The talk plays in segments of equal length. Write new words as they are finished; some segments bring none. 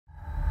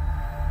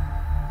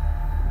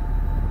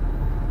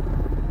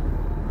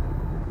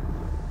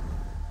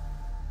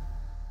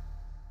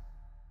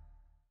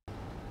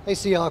Hey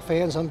Seahawk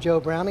fans, I'm Joe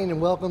Browning and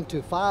welcome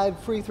to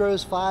 5 Free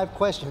Throws, 5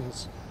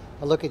 Questions,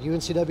 a look at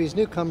UNCW's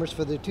newcomers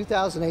for the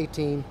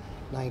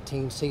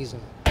 2018-19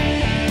 season.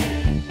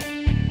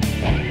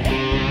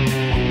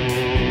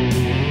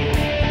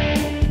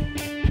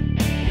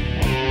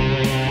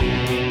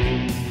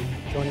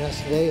 Joining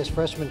us today is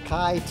freshman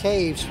Kai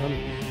Toews from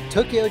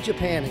Tokyo,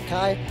 Japan. And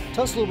Kai,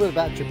 tell us a little bit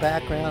about your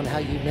background and how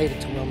you made it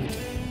to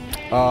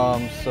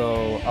Wilmington.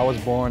 So I was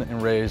born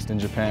and raised in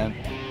Japan.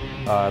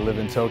 I live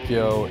in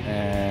Tokyo,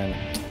 and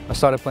I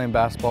started playing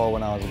basketball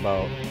when I was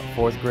about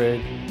 4th grade.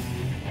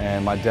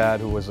 And my dad,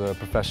 who was a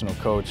professional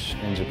coach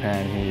in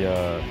Japan,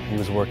 he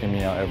was working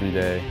me out every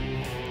day.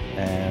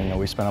 And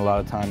we spent a lot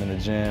of time in the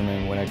gym.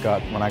 And when I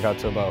got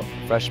to about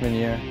freshman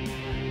year,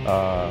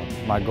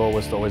 my goal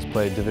was to always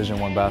play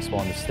Division I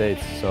basketball in the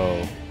States.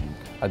 So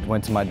I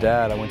went to my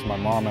dad, I went to my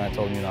mom, and I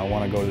told him, I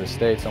want to go to the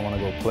States. I want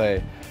to go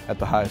play at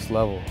the highest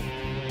level.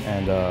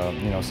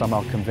 And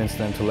somehow convinced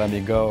them to let me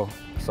go.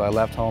 So I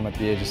left home at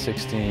the age of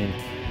 16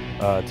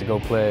 to go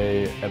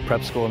play at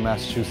prep school in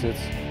Massachusetts.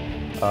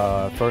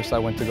 First I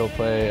went to go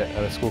play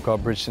at a school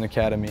called Bridgeton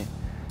Academy,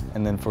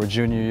 and then for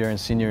junior year and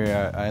senior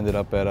year I ended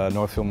up at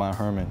Northfield Mount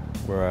Herman,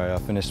 where I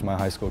finished my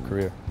high school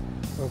career.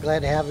 We're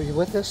glad to have you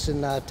with us,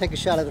 and take a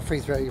shot at the free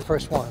throw, your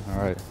first one. All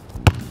right.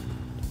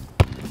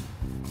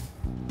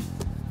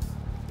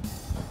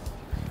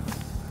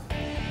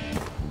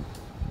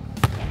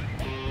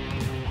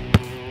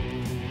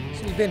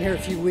 You've been here a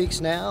few weeks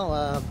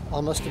now,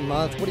 almost a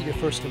month. What are your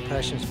first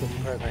impressions with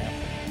the program?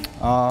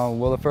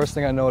 Well, the first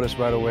thing I noticed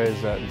right away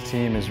is that the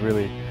team is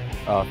really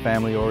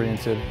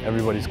family-oriented.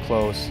 Everybody's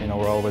close.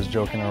 We're always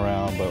joking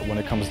around, but when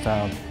it comes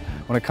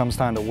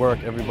time to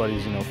work,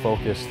 everybody's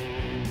focused,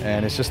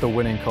 and it's just a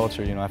winning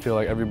culture. I feel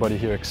like everybody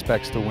here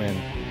expects to win,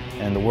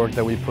 and the work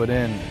that we put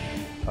in,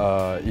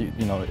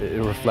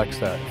 it reflects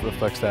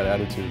that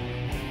attitude.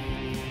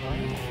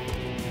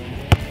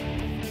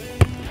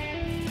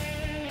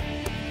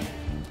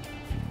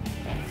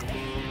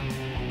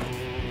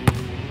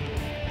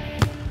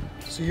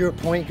 So you're a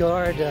point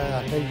guard.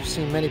 I know you've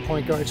seen many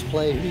point guards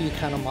play. Who do you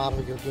kind of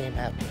model your game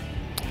after?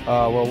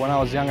 Well, when I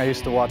was young, I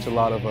used to watch a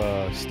lot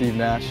of Steve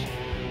Nash.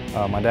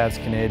 My dad's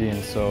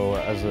Canadian, so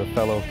as a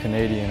fellow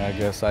Canadian, I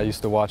guess, I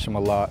used to watch him a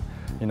lot.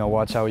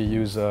 Watch how he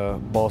used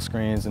ball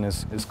screens and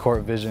his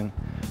court vision.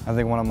 I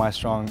think one of my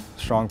strong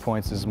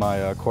points is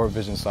my court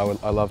vision, so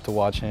I love to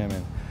watch him.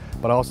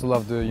 But I also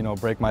love to,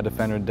 break my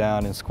defender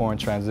down and score in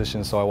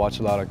transition, so I watch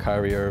a lot of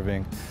Kyrie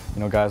Irving,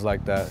 guys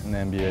like that in the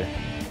NBA.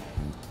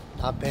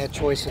 Not bad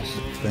choices.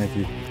 Thank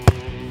you.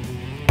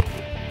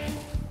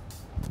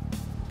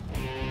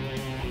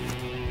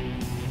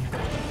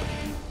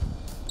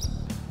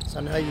 So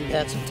I know you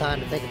had some time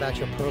to think about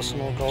your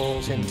personal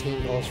goals and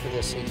team goals for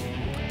this season.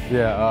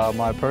 Yeah,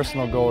 my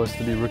personal goal is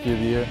to be Rookie of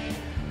the Year.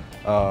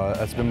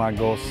 That's been my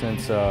goal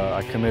since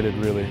I committed,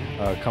 really.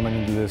 Coming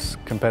into this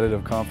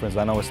competitive conference,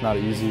 I know it's not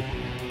easy,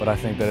 but I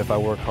think that if I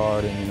work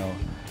hard and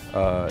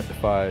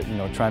if I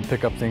try and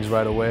pick up things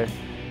right away,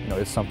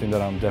 it's something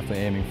that I'm definitely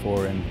aiming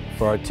for. And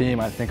for our team,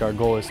 I think our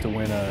goal is to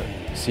win a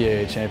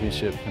CAA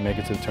championship and make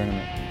it to the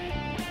tournament.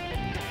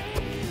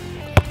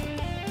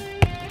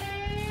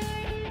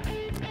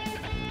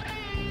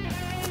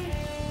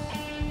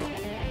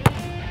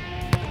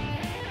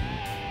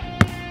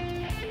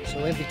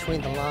 So in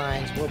between the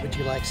lines, what would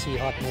you like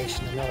Seahawk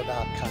Nation to know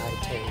about Kai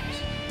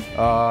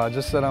Toews?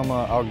 Just that I'm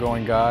an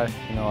outgoing guy.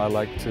 I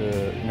like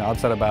to,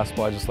 outside of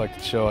basketball, I just like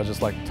to chill. I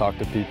just like to talk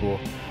to people.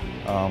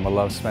 I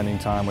love spending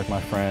time with my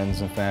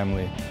friends and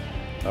family.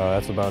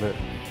 That's about it.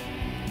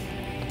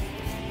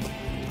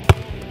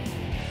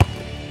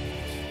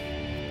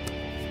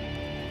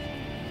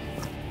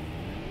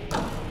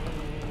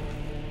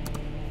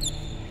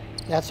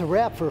 That's a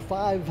wrap for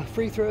 5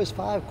 Free Throws,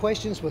 5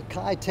 Questions with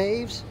Kai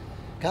Toews.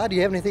 Kai, do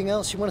you have anything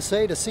else you want to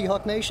say to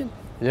Seahawk Nation?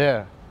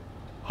 Yeah.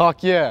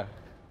 Hawk yeah.